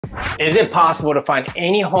Is it possible to find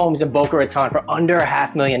any homes in Boca Raton for under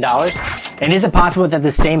 $500,000? And is it possible that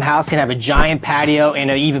the same house can have a giant patio and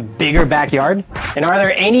an even bigger backyard? And are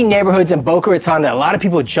there any neighborhoods in Boca Raton that a lot of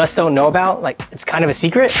people just don't know about? Like, it's kind of a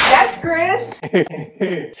secret? Yes, Chris.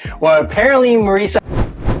 Well, apparently Marisa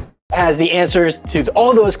has the answers to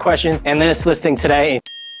all those questions in this listing today.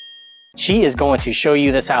 She is going to show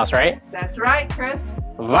you this house, right? That's right, Chris.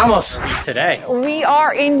 Vamos! Today. We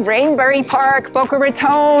are in Rainbury Park, Boca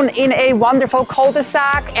Raton, in a wonderful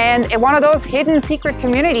cul-de-sac and one of those hidden secret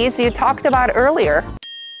communities you talked about earlier.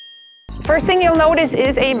 First thing you'll notice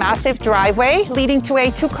is a massive driveway leading to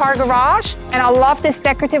a 2-car garage. And I love this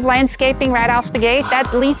decorative landscaping right off the gate.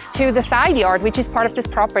 That leads to the side yard, which is part of this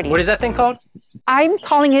property. What is that thing called? I'm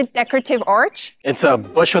calling it decorative arch. It's a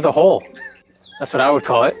bush with a hole. That's what I would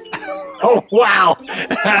call it. Oh, wow.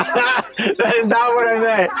 That is not what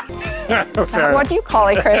I meant. What do you call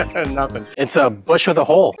it, Chris? Nothing. It's a bush with a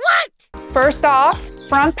hole. What? First off,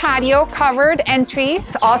 front patio, covered entry.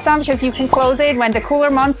 It's awesome because you can close it when the cooler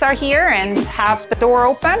months are here and have the door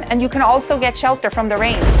open, and you can also get shelter from the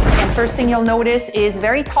rain. And first thing you'll notice is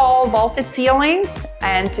very tall vaulted ceilings,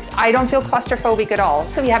 and I don't feel claustrophobic at all.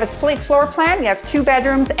 So we have a split floor plan. We have 2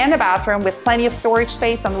 bedrooms and a bathroom with plenty of storage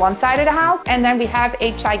space on one side of the house. And then we have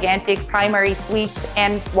a gigantic primary suite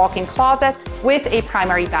and walk-in closet with a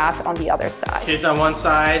primary bath on the other side. Kids on one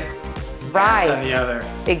side. Right. On the other.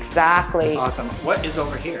 Exactly. Awesome. What is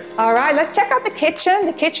over here? All right, let's check out the kitchen.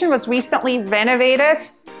 The kitchen was recently renovated.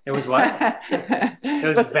 It was what?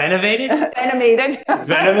 It was renovated? Renovated.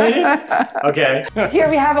 Renovated? Okay. Here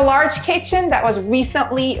we have a large kitchen that was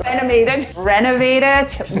recently renovated.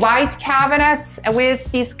 White cabinets with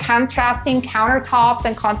these contrasting countertops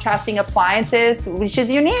and contrasting appliances, which is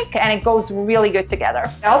unique, and it goes really good together.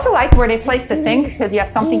 I also like where they place the sink because you have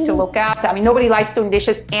something to look at. I mean, nobody likes doing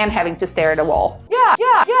dishes and having to stare at a wall.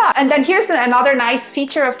 Yeah. And then here's another nice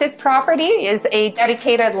feature of this property is a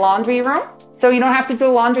dedicated laundry room. So you don't have to do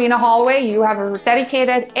laundry in a hallway. You have a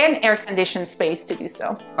dedicated and air-conditioned space to do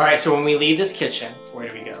so. All right, so when we leave this kitchen, where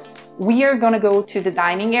do we go? We are gonna go to the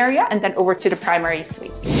dining area and then over to the primary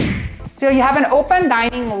suite. So you have an open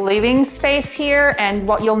dining living space here, and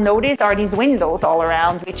what you'll notice are these windows all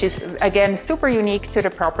around, which is, again, super unique to the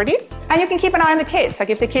property. And you can keep an eye on the kids.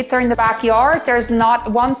 Like if the kids are in the backyard, there's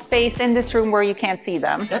not one space in this room where you can't see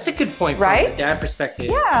them. That's a good point right? From a dad perspective.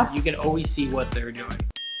 Yeah. You can always see what they're doing.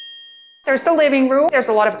 There's the living room. There's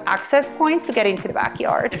a lot of access points to get into the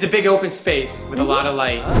backyard. It's a big open space with a lot of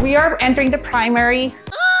light. We are entering the primary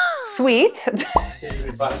suite. 5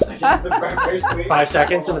 seconds in the primary suite. 5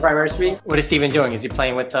 seconds in the primary suite? What is Steven doing? Is he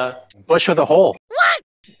playing with the bush with a hole? What?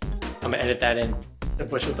 I'm gonna edit that in. The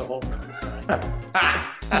bush with the hole.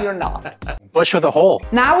 You're not. Bush with a hole.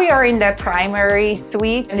 Now we are in the primary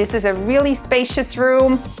suite, and this is a really spacious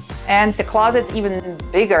room. And the closet's even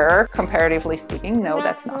bigger, comparatively speaking. No,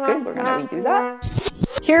 that's not good. We're gonna redo that.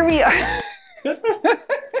 Here we are.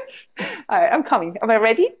 All right, I'm coming. Am I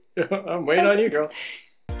ready? I'm waiting on you, girl.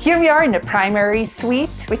 Here we are in the primary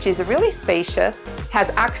suite, which is really spacious,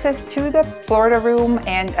 has access to the Florida room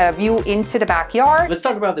and a view into the backyard. Let's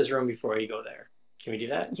talk about this room before you go there. Can we do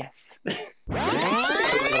that? Yes.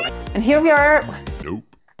 And here we are. Nope.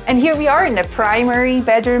 And here we are in the primary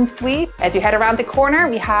bedroom suite. As you head around the corner,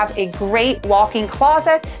 we have a great walk-in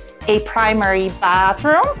closet, a primary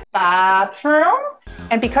bathroom.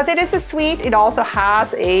 And because it is a suite, it also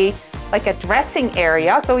has a dressing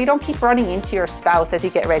area, so you don't keep running into your spouse as you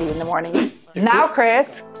get ready in the morning. Now,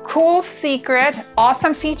 Chris, cool secret,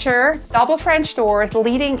 awesome feature, double French doors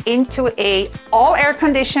leading into a all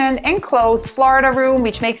air-conditioned, enclosed Florida room,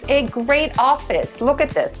 which makes a great office. Look at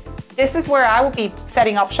this. This is where I will be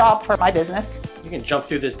setting up shop for my business. You can jump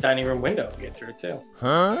through this dining room window and get through it too.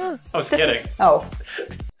 Huh? I was kidding. Oh.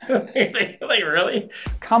 Like, really?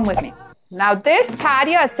 Come with me. Now this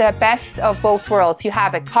patio is the best of both worlds. You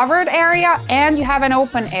have a covered area and you have an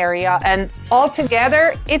open area, and all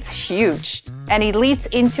together it's huge. And it leads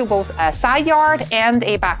into both a side yard and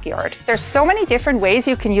a backyard. There's so many different ways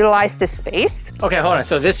you can utilize this space. Okay, hold on.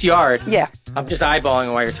 So this yard, yeah, I'm just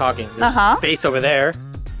eyeballing while you're talking. There's space over there.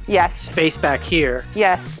 Yes. Space back here.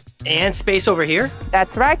 Yes. And space over here?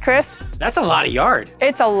 That's right, Chris. That's a lot of yard.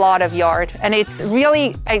 It's a lot of yard, and it's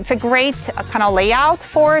a great kind of layout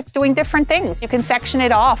for doing different things. You can section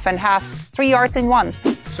it off and have 3 yards in one.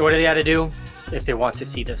 So what do they have to do if they want to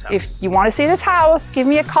see this house? If you want to see this house, give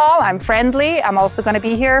me a call. I'm friendly. I'm also going to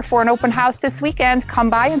be here for an open house this weekend.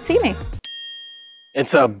 Come by and see me.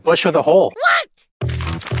 It's a bush with a hole. What?